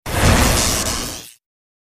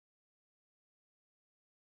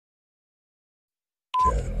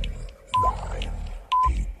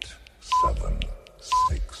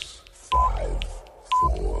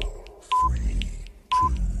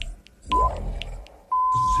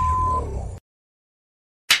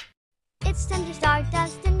It's time to start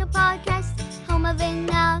Dustin the podcast, home of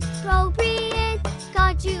inappropriate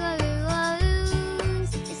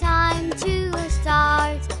cartoons. It's time to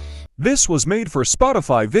start. This was made for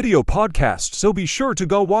Spotify video podcast, so be sure to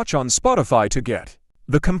go watch on Spotify to get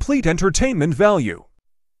the complete entertainment value.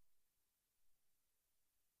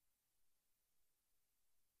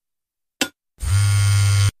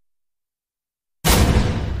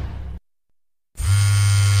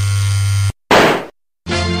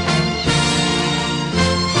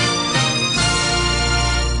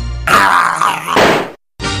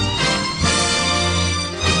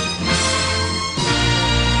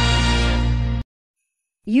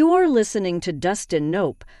 You are listening to Dustin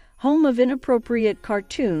Nope, home of Inappropriate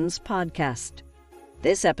Cartoons podcast.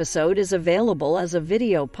 This episode is available as a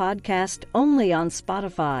video podcast only on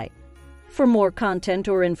Spotify. For more content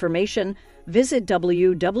or information, visit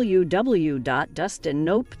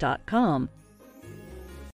www.dustinnope.com.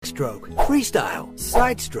 Stroke, freestyle,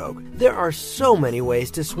 side stroke. There are so many ways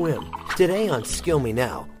to swim. Today on Skill Me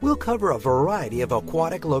Now, we'll cover a variety of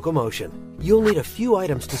aquatic locomotion. You'll need a few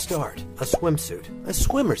items to start: a swimsuit, a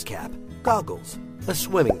swimmer's cap, goggles, a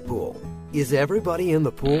swimming pool. Is everybody in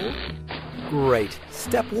the pool? Great.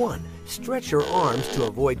 Step 1. Stretch your arms to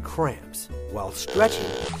avoid cramps. While stretching,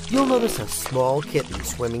 you'll notice a small kitten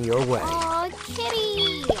swimming your way. Aw,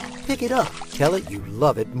 kitty! Pick it up. Tell it you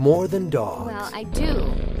love it more than dogs. Well, I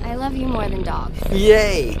do. I love you more than dogs.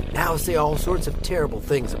 Yay! Now say all sorts of terrible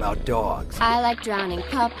things about dogs. I like drowning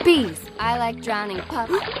puppies. I like drowning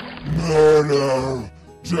puppies. Murder!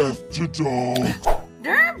 Death to dogs!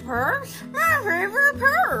 Damn perps! My favorite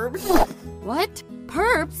perps! What?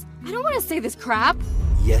 Perps? I don't want to say this crap.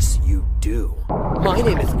 Yes, you do. My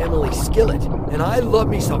name is Emily Skillet, and I love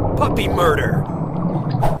me some puppy murder.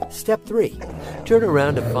 Step 3. Turn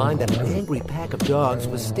around to find that an angry pack of dogs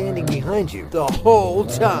was standing behind you the whole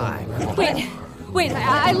time. Wait,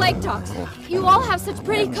 I like dogs. You all have such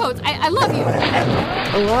pretty coats. I love you.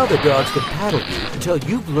 Allow the dogs to paddle you until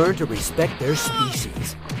you've learned to respect their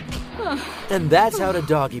species. And that's how to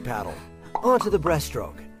doggy paddle. On to the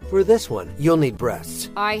breaststroke. For this one, you'll need breasts.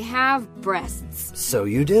 I have breasts. So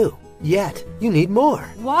you do. Yet, you need more.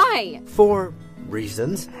 Why? For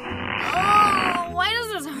reasons. Oh, why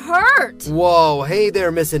does this hurt? Whoa, hey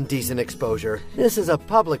there, Miss Indecent Exposure. This is a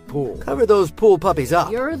public pool. Cover those pool puppies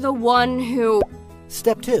up. You're the one who...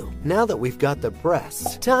 Step 2. Now that we've got the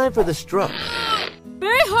breasts, time for the stroke.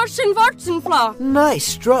 Nice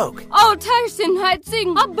stroke.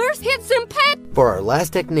 For our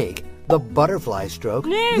last technique, the butterfly stroke,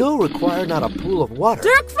 you'll require not a pool of water,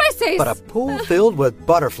 but a pool filled with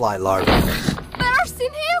butterfly larvae.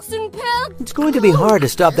 It's going to be hard to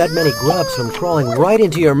stop that many grubs from crawling right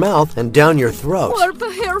into your mouth and down your throat.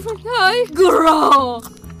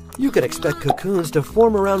 You can expect cocoons to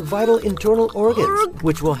form around vital internal organs,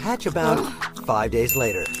 which will hatch about 5 days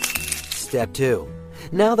later. Step 2.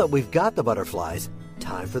 Now that we've got the butterflies,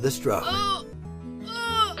 time for the stroke.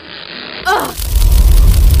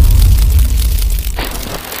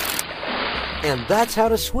 And that's how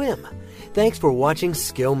to swim. Thanks for watching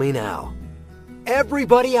Skill Me Now.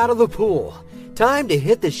 Everybody out of the pool. Time to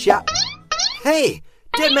hit the shot. Hey,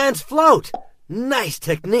 dead man's float. Nice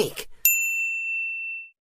technique.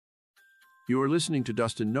 You are listening to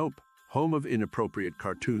Dustin Nope, home of Inappropriate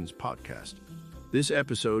Cartoons podcast. This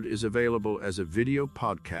episode is available as a video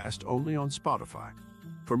podcast only on Spotify.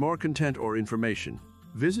 For more content or information,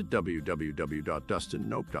 visit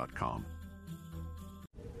www.dustinnope.com.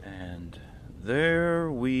 And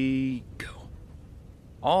there we go.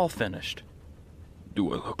 All finished.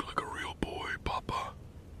 Do I look like a real boy, Papa?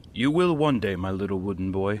 You will one day, my little wooden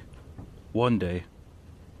boy. One day.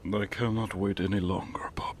 I cannot wait any longer,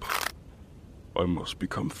 Papa. I must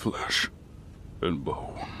become flesh and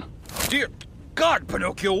bone. Dear God,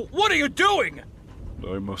 Pinocchio, what are you doing?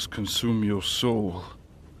 I must consume your soul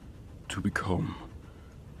to become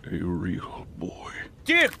a real boy.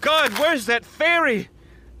 Dear God, where's that fairy?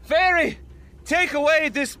 Fairy, take away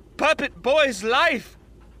this puppet boy's life.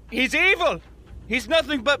 He's evil. He's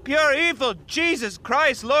nothing but pure evil. Jesus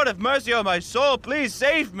Christ, Lord have mercy on my soul. Please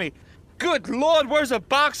save me. Good Lord, where's a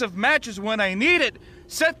box of matches when I need it?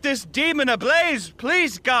 Set this demon ablaze,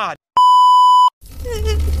 please, God.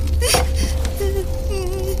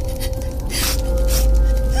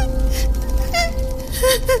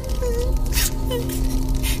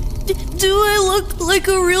 Do I look like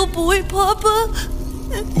a real boy, Papa?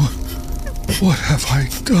 What have I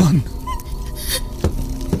done?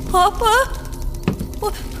 Papa?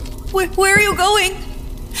 Where are you going?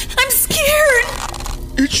 I'm scared!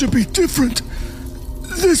 It should be different.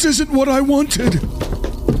 This isn't what I wanted.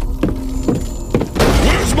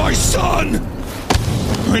 Where's my my son!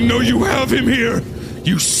 I know you have him here!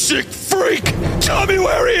 You sick freak! Tell me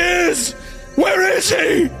where he is! Where is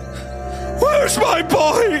he? Where's my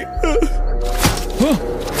boy?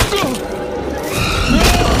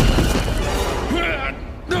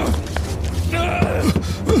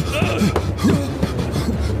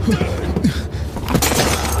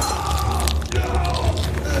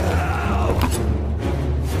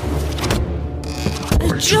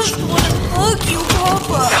 I just want to hug you,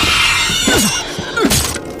 Papa.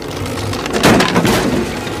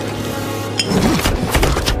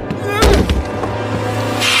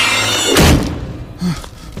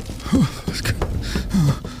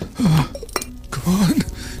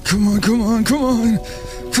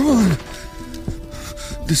 Come on.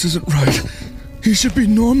 This isn't right. He should be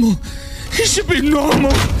normal.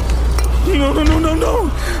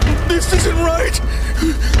 No. This isn't right.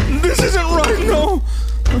 No.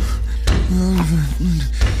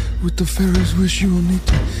 With the fairy's wish, you will need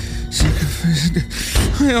to sacrifice it.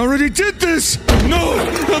 I already did this. No,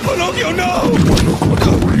 Pinocchio, no.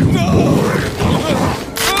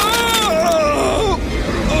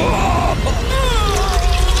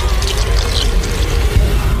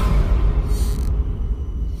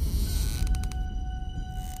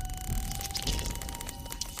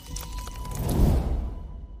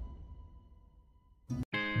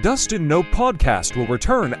 Dustin Nope podcast will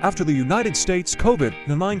return after the United States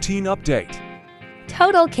COVID-19 update.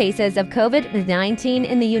 Total cases of COVID-19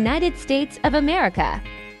 in the United States of America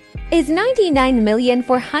is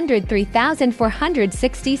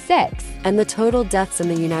 99,403,466. And the total deaths in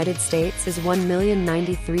the United States is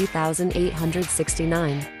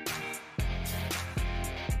 1,093,869.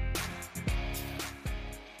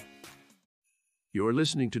 You're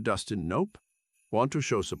listening to Dustin Nope? Want to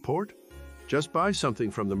show support? Just buy something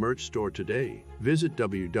from the merch store today. Visit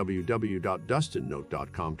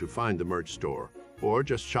www.dustinnote.com to find the merch store, or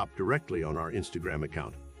just shop directly on our Instagram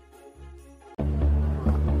account.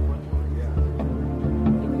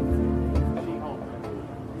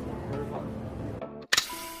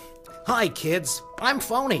 Hi kids, I'm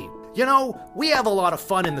Phony. You know, we have a lot of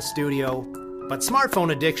fun in the studio, but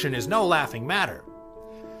smartphone addiction is no laughing matter.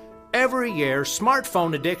 Every year,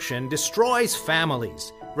 smartphone addiction destroys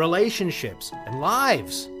families, relationships, and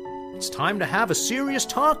lives. It's time to have a serious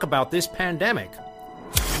talk about this pandemic.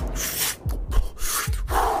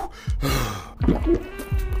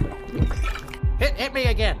 Hit me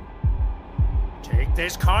again. Take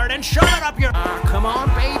this card and shove it up your... come on,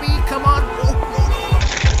 baby, come on.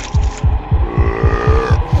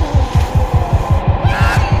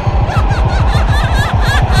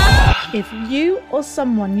 If you or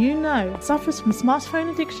someone you know suffers from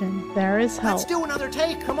smartphone addiction, there is help. Let's do another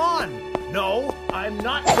take, come on. No, I'm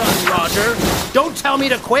not done, Roger. Don't tell me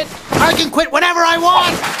to quit. I can quit whenever I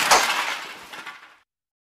want.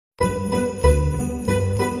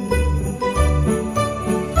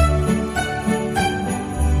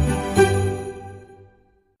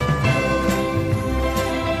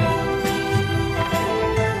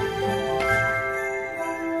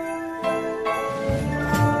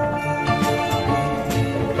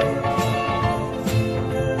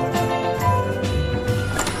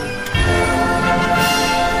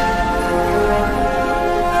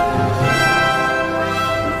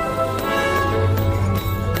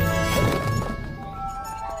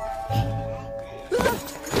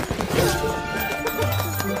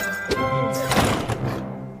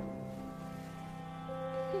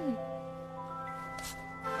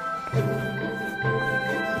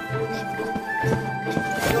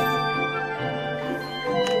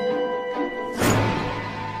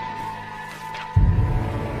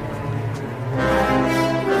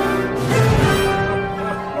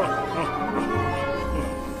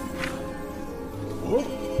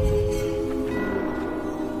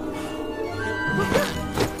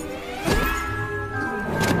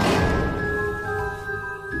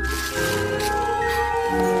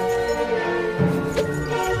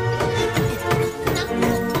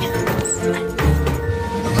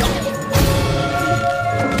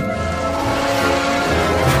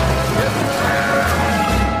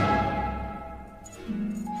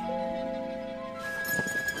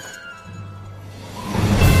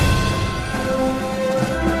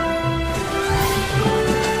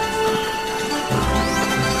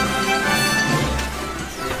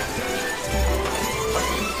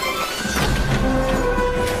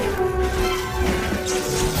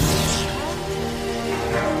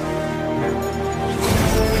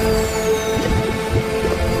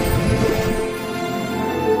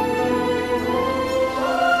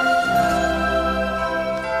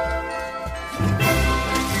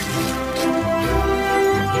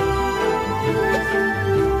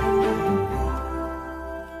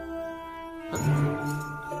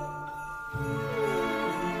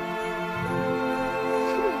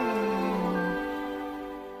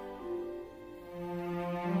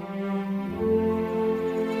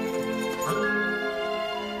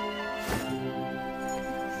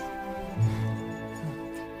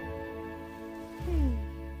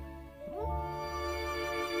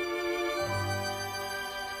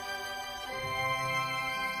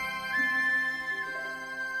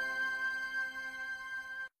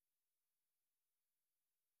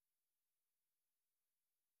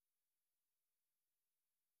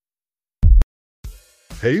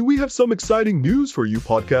 Hey, we have some exciting news for you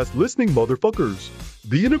podcast listening motherfuckers.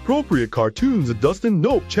 The Inappropriate Cartoons at Dustin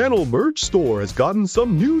Nope channel merch store has gotten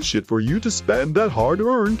some new shit for you to spend that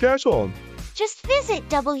hard-earned cash on. Just visit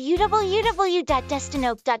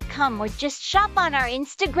www.dustinope.com or just shop on our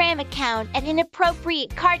Instagram account at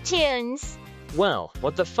Inappropriate Cartoons. Well,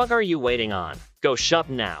 what the fuck are you waiting on? Go shop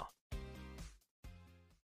now.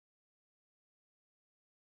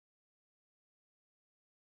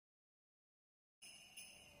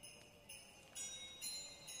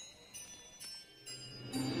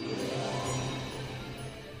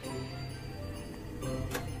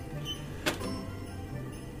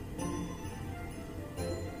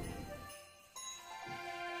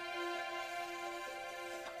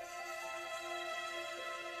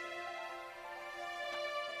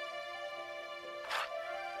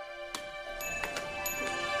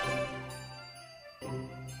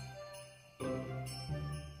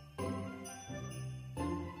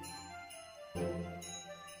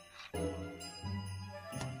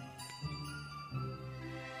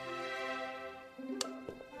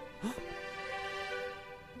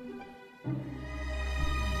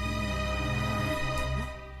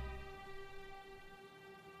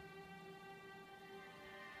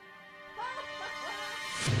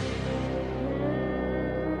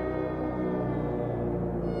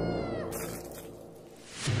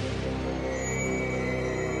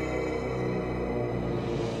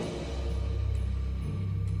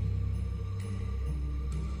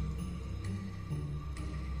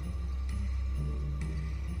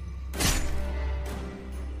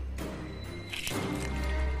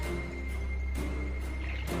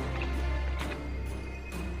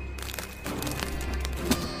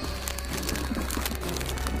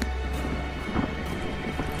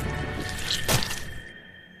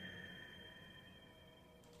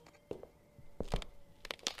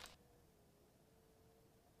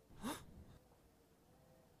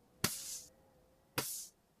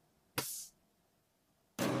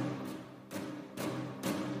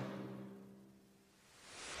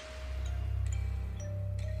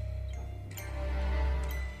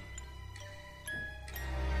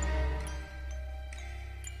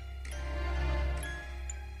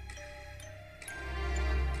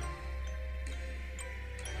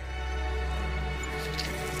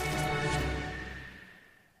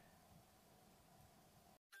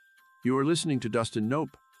 You are listening to Dustin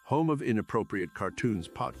Nope, home of Inappropriate Cartoons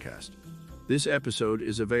podcast. This episode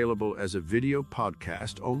is available as a video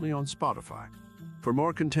podcast only on Spotify. For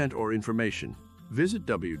more content or information, visit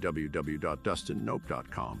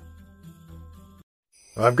www.dustinnope.com.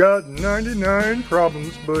 I've got 99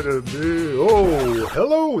 problems, but oh,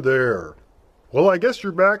 hello there. Well, I guess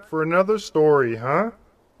you're back for another story, huh?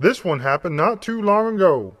 This one happened not too long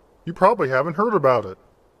ago. You probably haven't heard about it.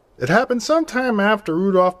 It happened sometime after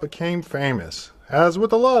Rudolph became famous. As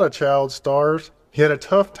with a lot of child stars, he had a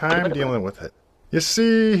tough time dealing with it. You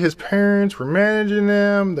see, his parents were managing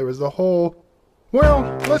him, there was the whole... Well,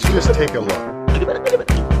 let's just take a look.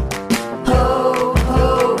 Ho,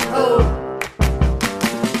 ho, ho.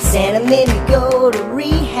 Santa made me go to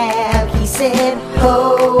rehab. He said,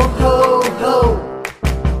 ho, ho, ho.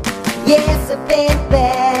 Yes, I've been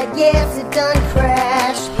bad. Yes, it done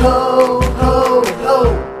crashed. Ho, ho,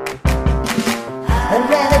 ho. I'd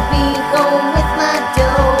rather be home with my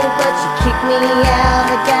dough, but you kicked me out,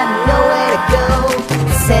 I got nowhere to go.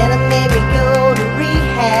 Santa made me go to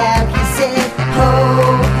rehab. He said, ho,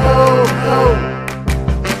 ho, ho.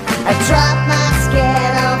 I dropped my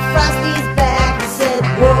scat on Frosty's back. He said,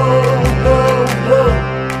 whoa, whoa, whoa.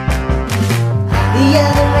 The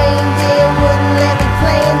other reindeer wouldn't let me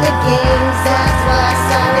play in the games. That's why I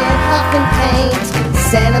started huffing paint.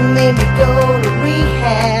 Santa made me go to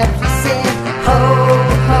rehab. He said, ho,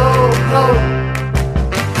 ho, ho.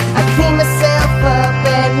 I cleaned myself up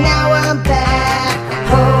and now I'm back.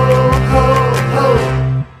 Ho, ho, ho.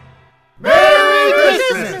 Merry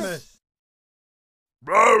Christmas!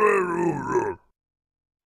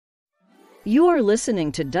 You are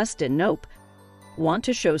listening to Dustin Nope. Want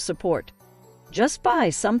to show support? Just buy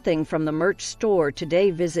something from the merch store today.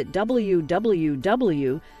 Visit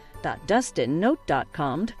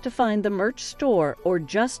www.dustinnote.com to find the merch store or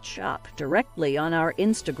just shop directly on our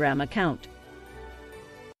Instagram account.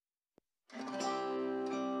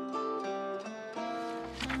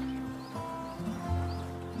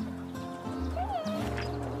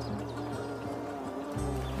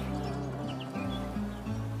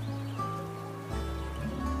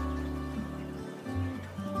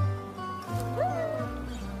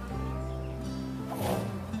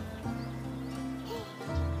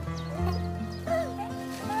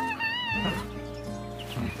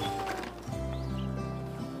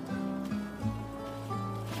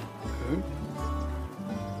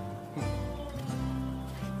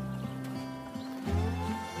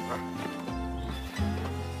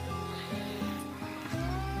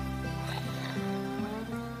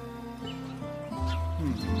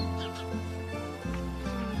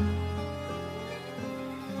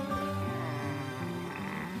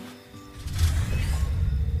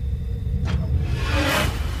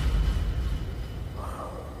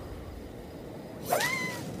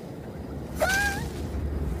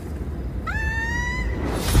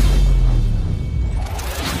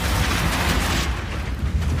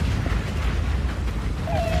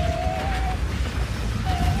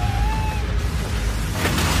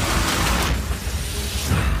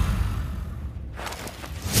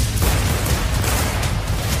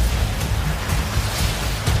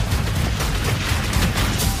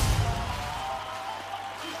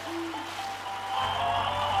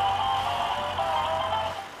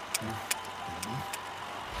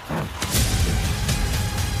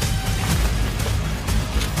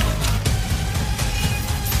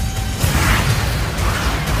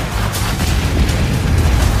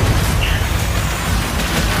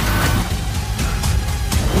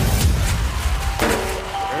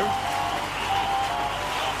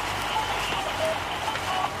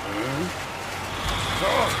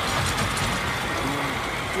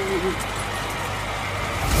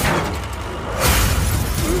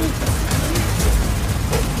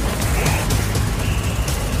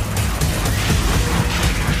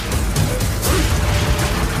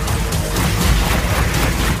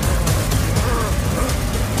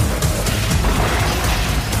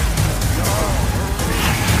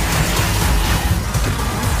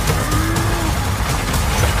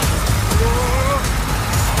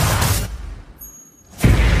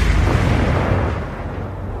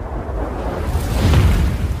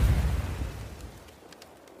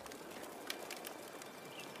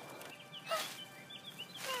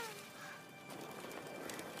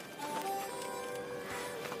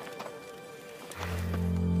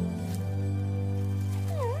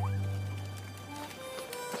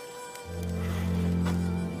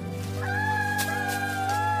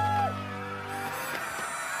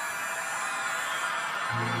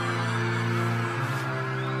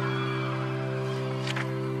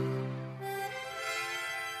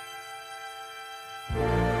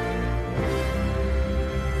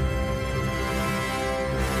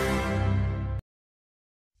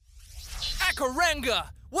 Akarenga!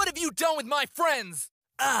 What have you done with my friends?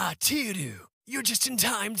 Ah, Tiru, you're just in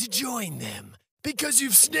time to join them. Because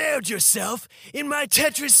you've snared yourself in my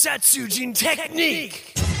Tetris Satsujin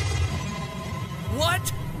technique!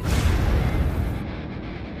 What?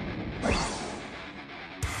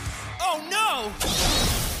 Oh no!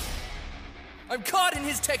 I'm caught in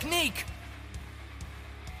his technique!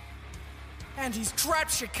 And he's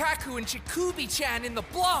trapped Shikaku and Chikubi-chan in the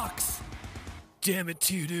blocks! Damn it,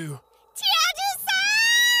 Tiru.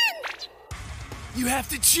 Tiago-san! You have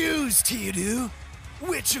to choose, Tiru.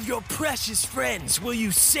 Which of your precious friends will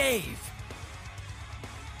you save?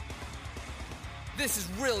 This is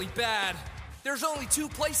really bad. There's only two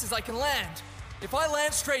places I can land. If I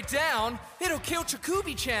land straight down, it'll kill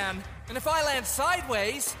Chikubi-chan. And if I land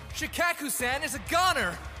sideways, Shikaku-san is a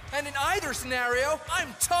goner. And in either scenario,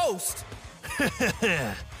 I'm toast.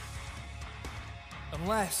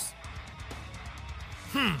 Unless...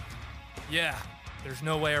 Yeah, there's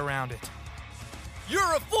no way around it.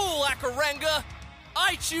 You're a fool, Akarenga!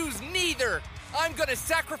 I choose neither! I'm gonna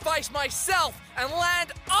sacrifice myself and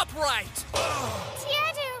land upright!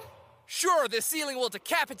 Tiago! Sure, the ceiling will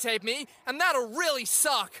decapitate me, and that'll really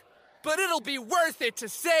suck. But it'll be worth it to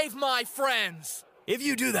save my friends. If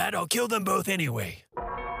you do that, I'll kill them both anyway.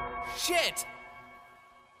 Shit!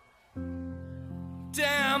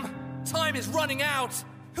 Damn! Time is running out!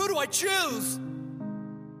 Who do I choose?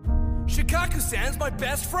 Shikaku-san's my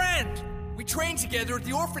best friend! We trained together at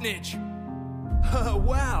the orphanage.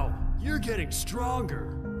 Wow, you're getting stronger.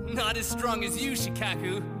 Not as strong as you,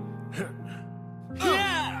 Shikaku.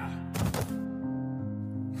 Yeah!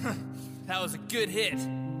 That was a good hit.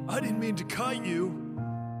 I didn't mean to cut you.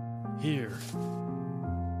 Here.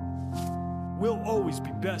 We'll always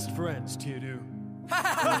be best friends, Tiru.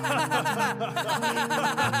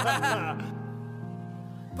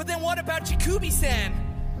 But then what about Chikubi-san?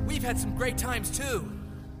 We've had some great times too.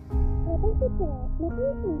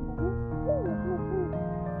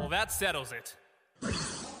 Well, that settles it.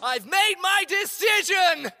 I've made my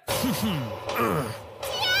decision!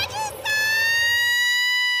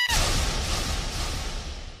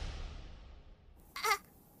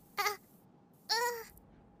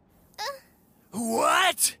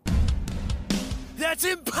 What? That's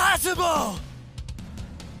impossible!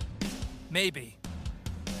 Maybe.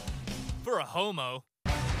 For a homo.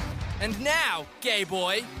 And now, gay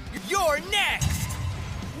boy, you're next!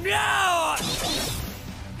 No!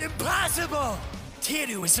 Impossible!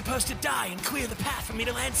 Teru is supposed to die and clear the path for me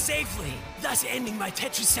to land safely, thus ending my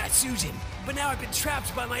Tetris Satsujin. But now I've been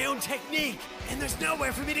trapped by my own technique, and there's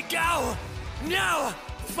nowhere for me to go! No!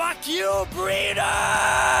 Fuck you,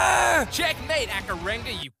 breeder! Checkmate,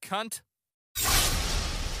 Akarenga, you cunt!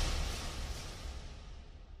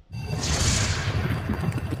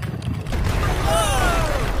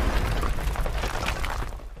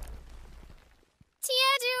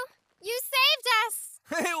 Tiedu, you saved us!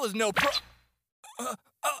 It was no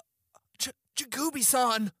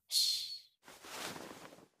Jacoby-san! Shh.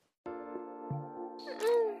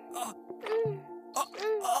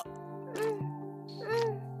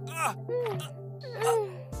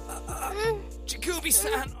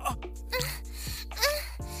 Jacoby-san!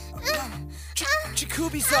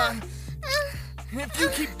 Jacoby-san! If you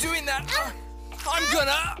keep doing that, I'm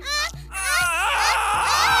gonna...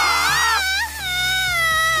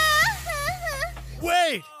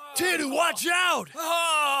 Wait! Teru, watch out!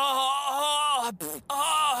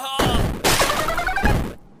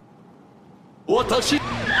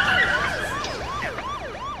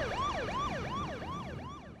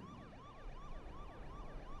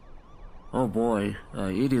 Oh boy,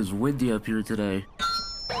 it is windy up here today.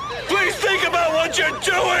 Please think about what you're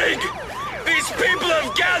doing! These people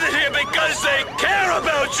have gathered here because they care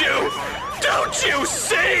about you! Don't you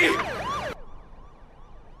see?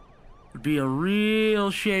 It'd be a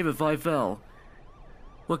real shame if I fell.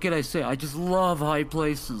 What can I say? I just love high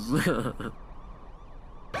places.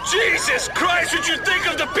 Jesus Christ, would you think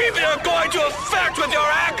of the people you're going to affect with your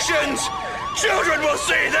actions? Children will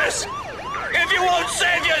see this! If you won't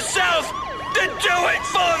save yourself, then do it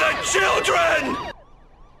for the children!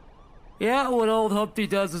 Yeah, what old Humpty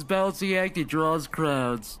does is balancing act, he draws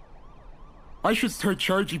crowds. I should start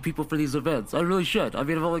charging people for these events. I really should. I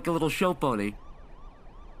mean, I'm like a little show pony.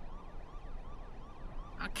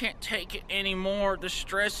 I can't take it anymore. The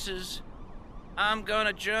stresses. I'm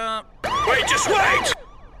gonna jump. Wait, just wait!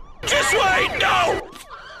 Just wait! No!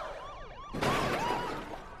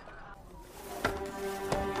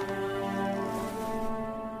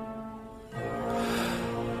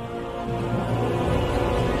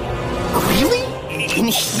 Really? In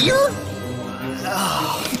here?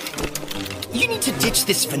 You need to ditch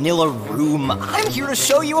this vanilla room. I'm here to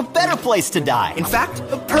show you a better place to die. In fact,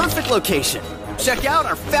 a perfect location. Check out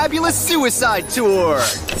our fabulous suicide tour.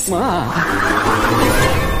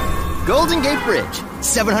 Golden Gate Bridge,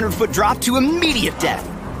 700-foot drop to immediate death.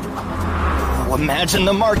 Oh, imagine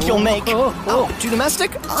the mark you'll make. Oh, too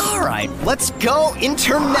domestic? All right, let's go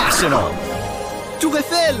international. Tour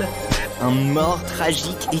Eiffel. Un mort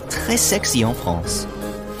tragique et très sexy en France.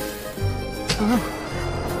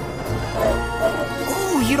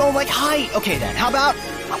 Ooh, you don't like height. Okay then, how about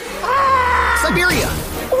Siberia?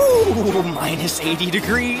 Ooh, minus 80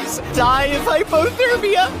 degrees. Die of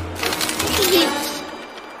hypothermia.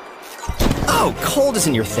 Oh, cold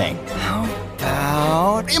isn't your thing. How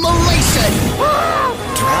about immolation?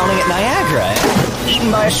 Drowning at Niagara, eh?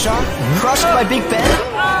 Eaten by a shark? Crushed by Big Ben?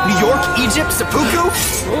 New York, Egypt, seppuku?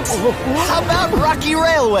 How about Rocky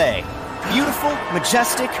Railway? Beautiful,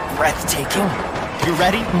 majestic, breathtaking. You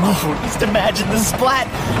ready? Oh, just imagine the splat.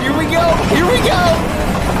 Here we go, here we go!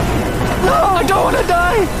 No, I don't want to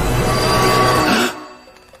die!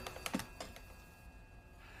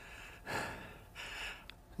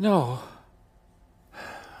 No.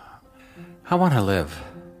 I want to live.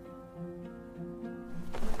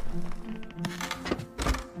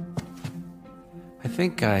 I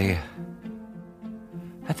think I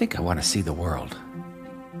want to see the world.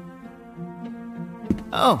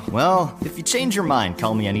 Oh, well, if you change your mind,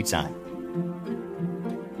 call me anytime.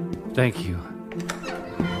 Thank you.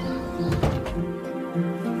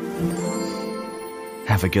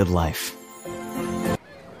 Have a good life.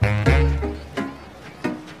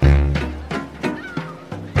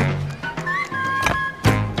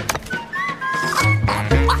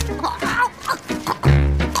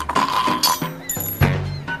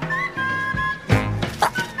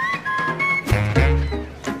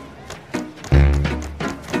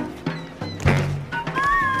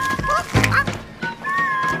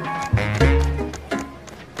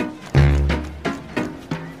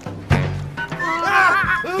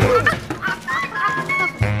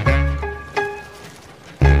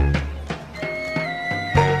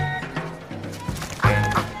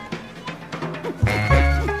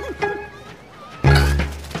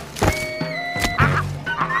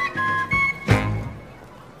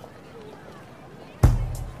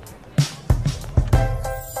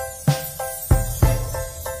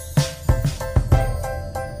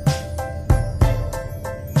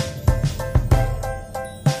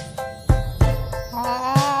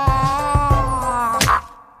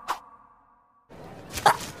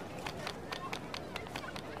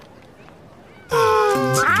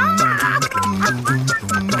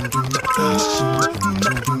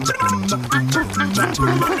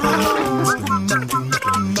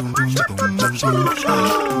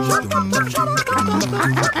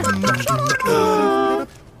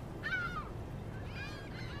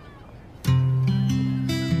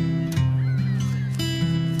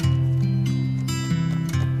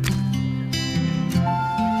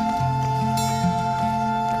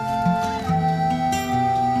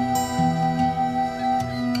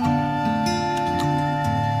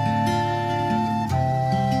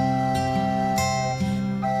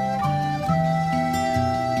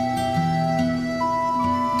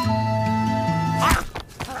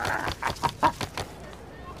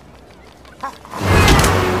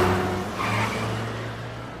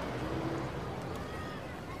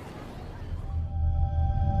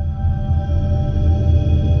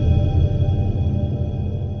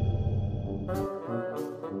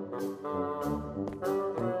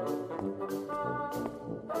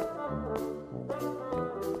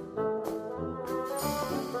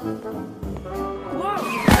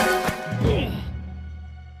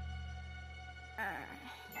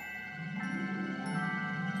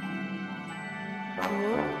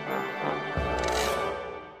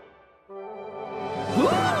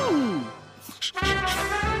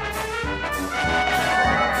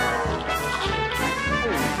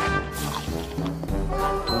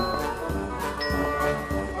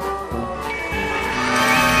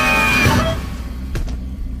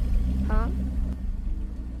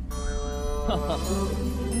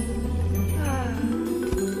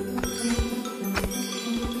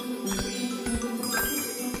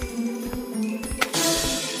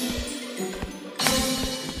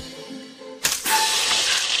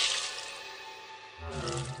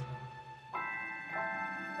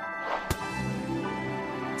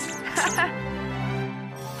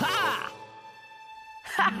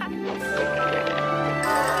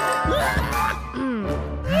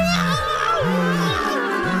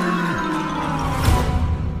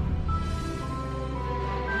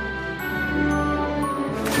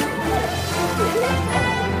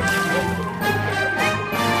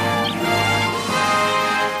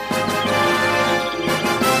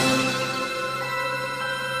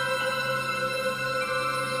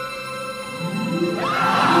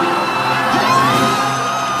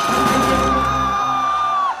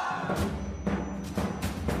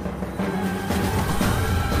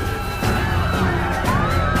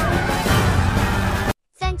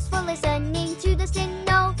 Thanks for listening to the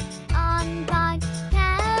Sino on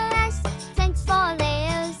podcast. Thanks for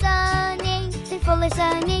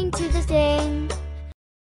listening to the Sing.